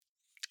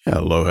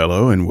Hello,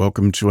 hello, and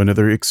welcome to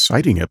another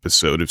exciting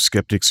episode of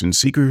Skeptics and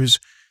Seekers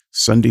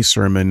Sunday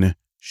Sermon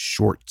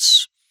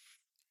Shorts.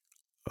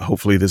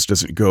 Hopefully, this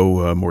doesn't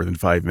go more than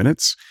 5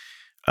 minutes.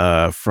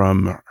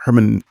 From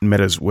Herman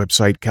Meta's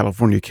website,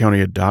 California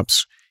County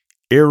adopts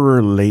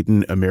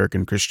error-laden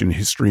American Christian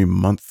History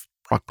Month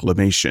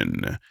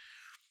proclamation.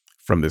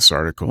 From this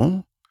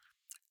article,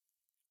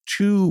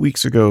 2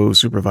 weeks ago,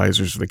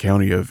 supervisors of the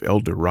county of El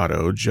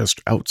Dorado,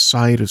 just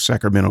outside of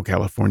Sacramento,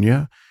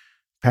 California,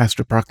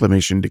 passed a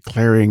proclamation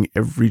declaring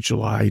every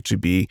July to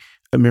be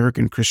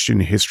American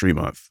Christian History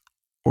Month,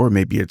 or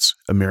maybe it's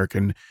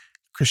American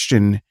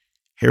Christian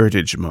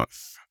Heritage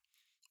Month.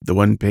 The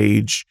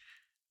one-page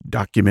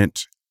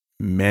document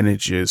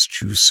manages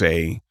to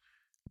say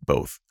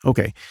both.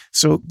 Okay,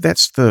 so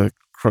that's the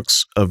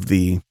crux of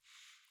the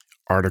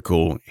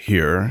article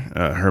here,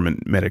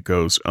 Herman Meta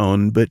goes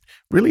on, but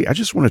really I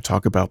just want to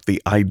talk about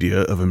the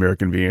idea of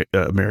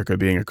America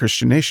being a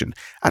Christian nation.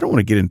 I don't want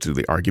to get into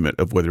the argument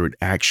of whether it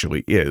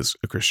actually is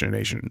a Christian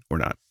nation or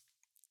not,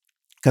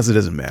 because it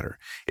doesn't matter.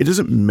 It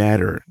doesn't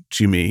matter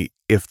to me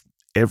if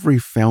every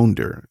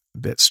founder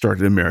that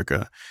started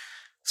America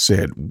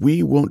said,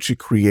 we want to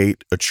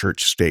create a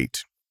church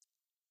state.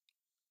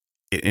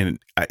 And,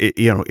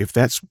 if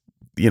that's,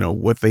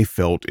 what they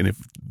felt, and if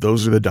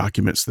those are the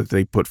documents that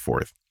they put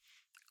forth,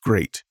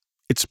 great.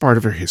 It's part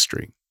of our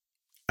history.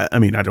 I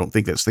mean, I don't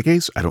think that's the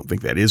case. I don't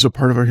think that is a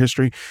part of our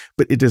history,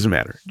 but it doesn't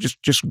matter.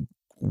 Just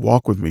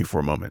walk with me for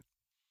a moment.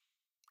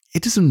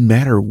 It doesn't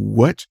matter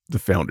what the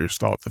founders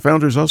thought. The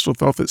founders also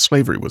thought that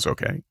slavery was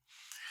okay.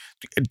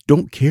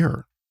 Don't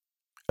care.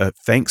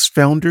 Thanks,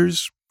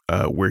 founders.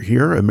 We're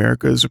here.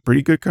 America is a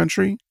pretty good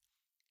country.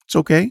 It's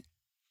okay.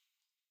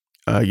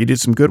 You did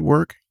some good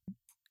work.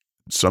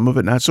 Some of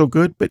it not so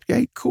good, but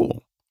hey,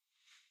 cool.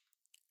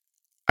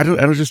 I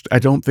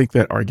don't think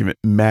that argument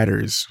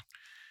matters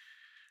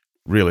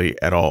really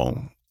at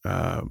all,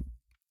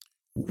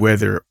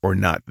 whether or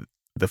not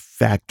the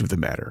fact of the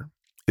matter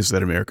is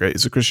that America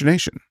is a Christian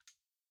nation.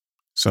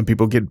 Some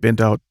people get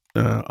bent out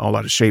all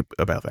out of shape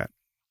about that.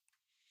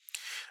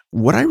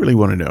 What I really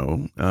want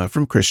to know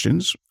from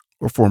Christians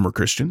or former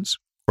Christians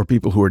or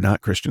people who are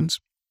not Christians,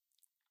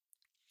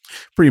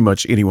 pretty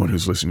much anyone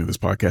who's listening to this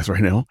podcast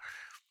right now,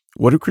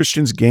 what do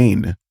Christians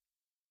gain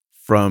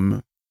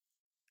from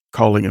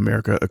calling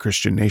America a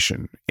Christian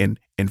nation and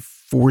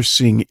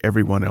forcing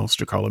everyone else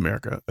to call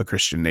America a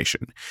Christian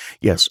nation?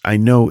 Yes, I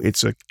know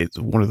it's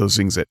one of those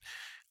things that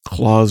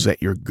claws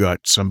at your gut.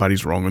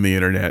 Somebody's wrong on the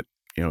internet.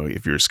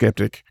 If you're a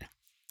skeptic,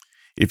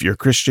 if you're a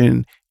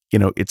Christian,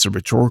 it's a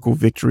rhetorical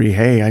victory.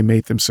 Hey, I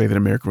made them say that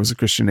America was a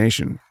Christian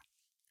nation.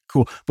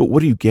 Cool. But what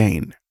do you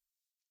gain?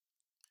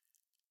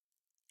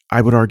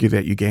 I would argue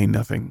that you gain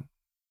nothing.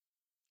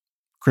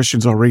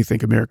 Christians already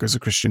think America is a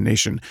Christian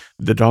nation.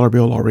 The dollar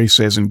bill already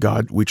says, in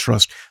God we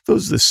trust.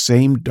 Those are the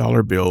same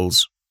dollar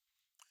bills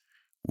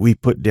we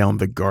put down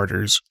the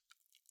garters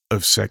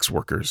of sex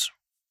workers.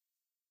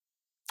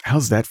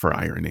 How's that for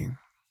irony?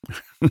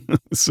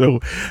 So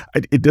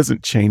it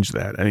doesn't change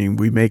that. I mean,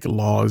 we make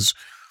laws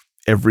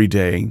every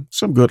day,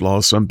 some good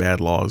laws, some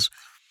bad laws,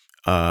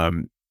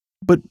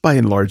 but by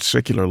and large,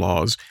 secular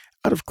laws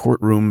out of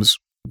courtrooms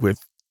with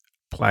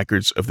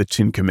placards of the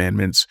Ten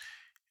Commandments.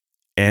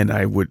 And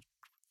I would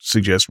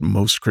suggest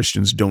most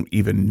Christians don't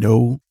even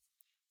know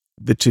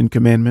the Ten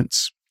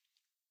Commandments.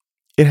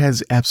 It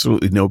has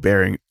absolutely no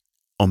bearing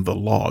on the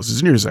laws,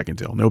 as near as I can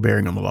tell, no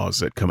bearing on the laws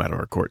that come out of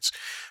our courts.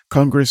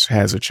 Congress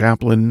has a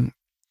chaplain.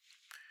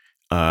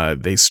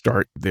 They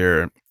start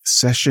their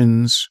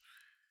sessions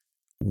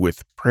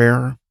with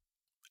prayer.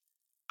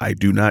 I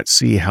do not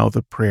see how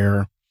the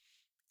prayer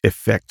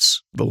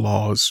affects the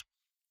laws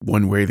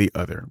one way or the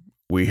other.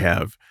 We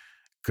have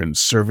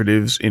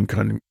conservatives in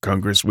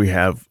Congress. We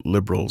have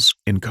liberals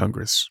in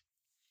Congress.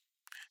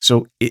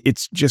 So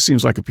it just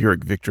seems like a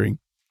Pyrrhic victory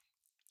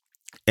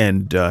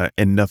and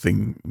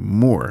nothing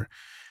more.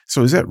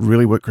 So is that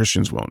really what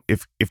Christians want?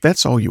 If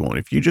that's all you want,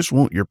 if you just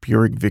want your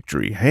Pyrrhic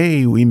victory,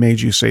 hey, we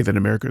made you say that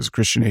America is a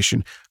Christian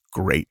nation.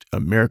 Great.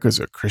 America's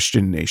a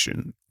Christian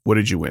nation. What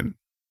did you win?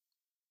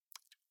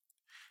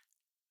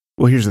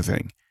 Well, here's the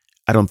thing.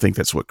 I don't think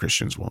that's what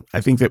Christians want.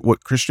 I think that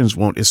what Christians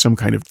want is some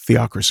kind of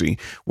theocracy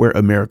where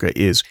America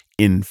is,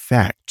 in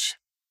fact,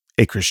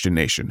 a Christian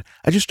nation.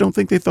 I just don't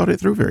think they thought it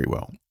through very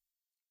well.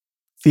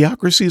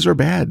 Theocracies are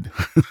bad.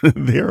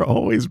 They're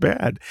always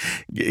bad.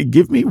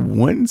 Give me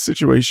one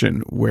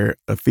situation where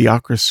a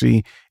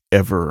theocracy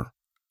ever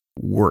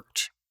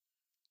worked.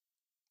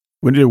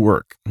 When did it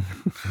work?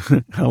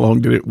 How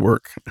long did it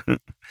work?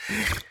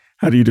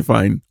 How do you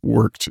define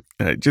worked?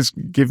 Just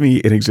give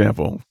me an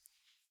example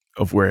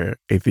of where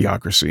a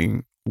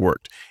theocracy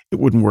worked. It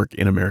wouldn't work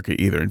in America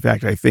either. In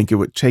fact, I think it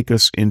would take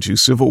us into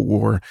civil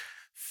war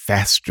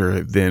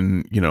faster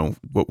than,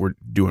 what we're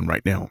doing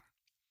right now.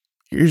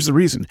 Here's the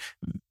reason.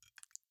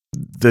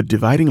 The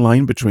dividing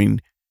line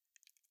between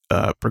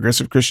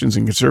progressive Christians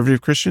and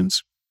conservative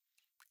Christians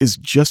is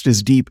just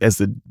as deep as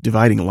the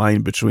dividing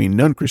line between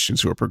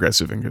non-Christians who are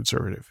progressive and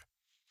conservative.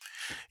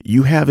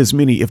 You have as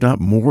many, if not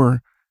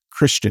more,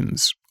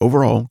 Christians,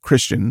 overall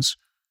Christians,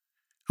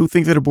 who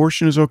think that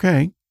abortion is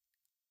okay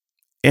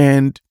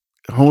and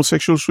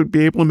homosexuals should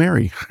be able to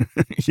marry.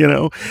 You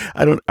know,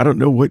 I don't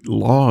know what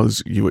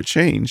laws you would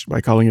change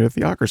by calling it a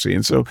theocracy.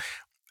 And so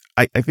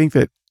I think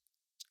that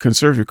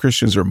conservative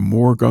Christians are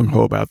more gung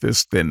ho about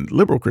this than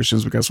liberal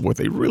Christians because what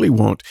they really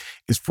want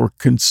is for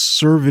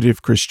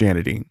conservative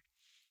Christianity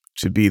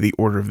to be the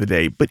order of the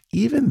day. But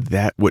even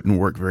that wouldn't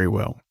work very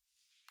well.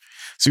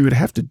 So you would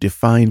have to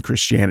define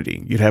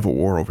Christianity. You'd have a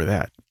war over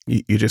that.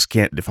 You just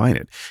can't define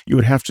it. You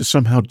would have to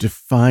somehow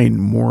define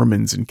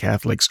Mormons and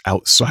Catholics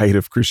outside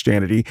of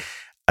Christianity.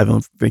 I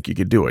don't think you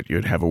could do it.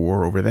 You'd have a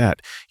war over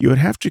that. You would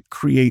have to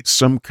create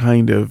some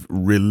kind of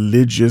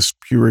religious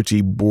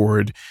purity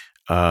board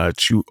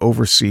to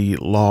oversee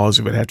laws.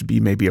 It would have to be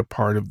maybe a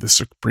part of the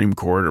Supreme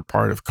Court or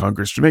part of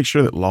Congress to make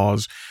sure that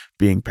laws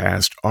being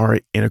passed are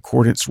in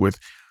accordance with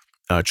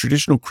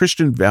traditional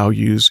Christian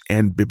values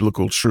and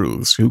biblical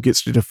truths. Who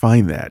gets to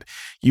define that?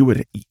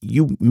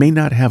 You may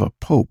not have a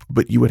pope,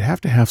 but you would have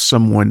to have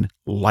someone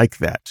like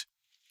that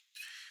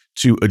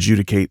to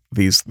adjudicate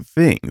these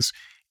things.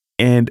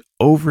 And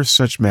over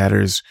such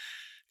matters,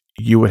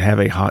 you would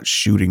have a hot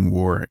shooting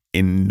war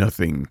in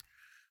nothing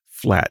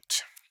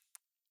flat.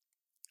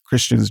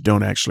 Christians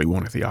don't actually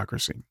want a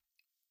theocracy.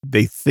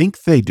 They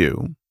think they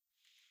do.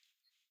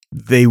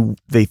 They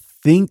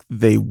think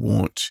they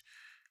want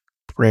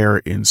prayer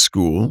in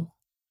school,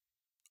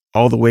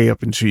 all the way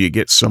up until you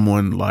get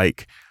someone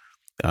like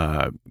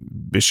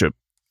Bishop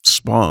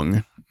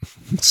Spong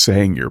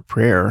saying your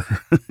prayer,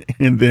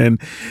 and then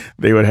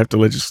they would have to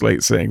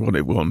legislate saying,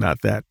 well,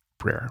 not that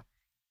prayer.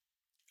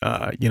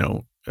 A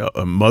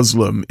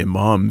Muslim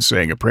imam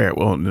saying a prayer.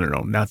 Well,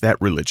 no, not that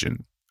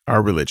religion.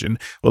 Our religion.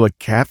 Well, a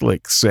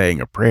Catholic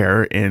saying a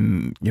prayer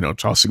and,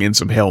 tossing in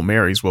some Hail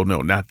Marys. Well, no,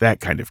 not that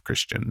kind of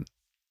Christian.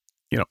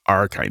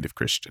 Our kind of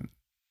Christian.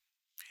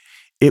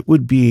 It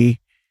would be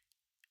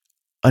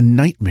a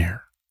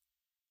nightmare,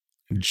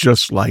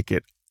 just like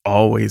it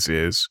always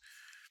is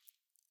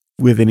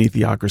with any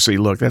theocracy.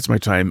 Look, that's my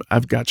time.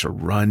 I've got to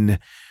run.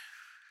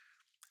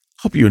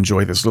 Hope you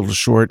enjoy this little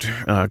short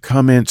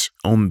comment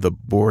on the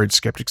board,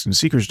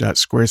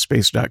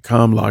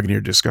 skepticsandseekers.squarespace.com. Log in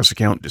your Discuss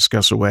account,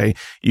 discuss away.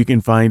 You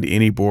can find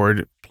any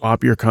board,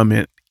 plop your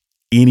comment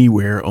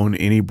anywhere on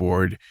any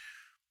board.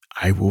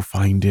 I will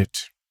find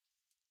it.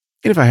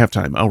 And if I have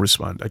time, I'll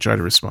respond. I try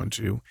to respond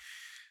to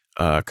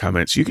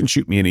comments. You can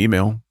shoot me an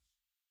email,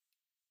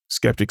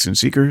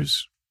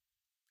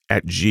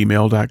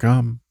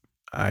 skepticsandseekers@gmail.com.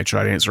 I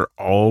try to answer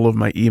all of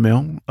my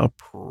email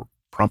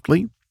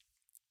promptly.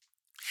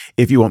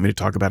 If you want me to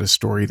talk about a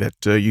story that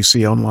you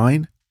see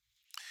online,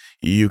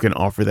 you can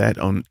offer that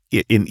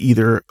in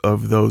either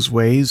of those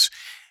ways.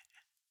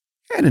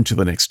 And until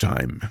the next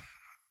time,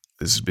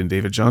 this has been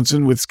David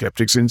Johnson with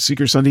Skeptics and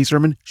Seekers Sunday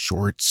Sermon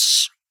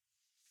Shorts.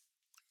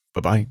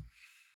 Bye-bye.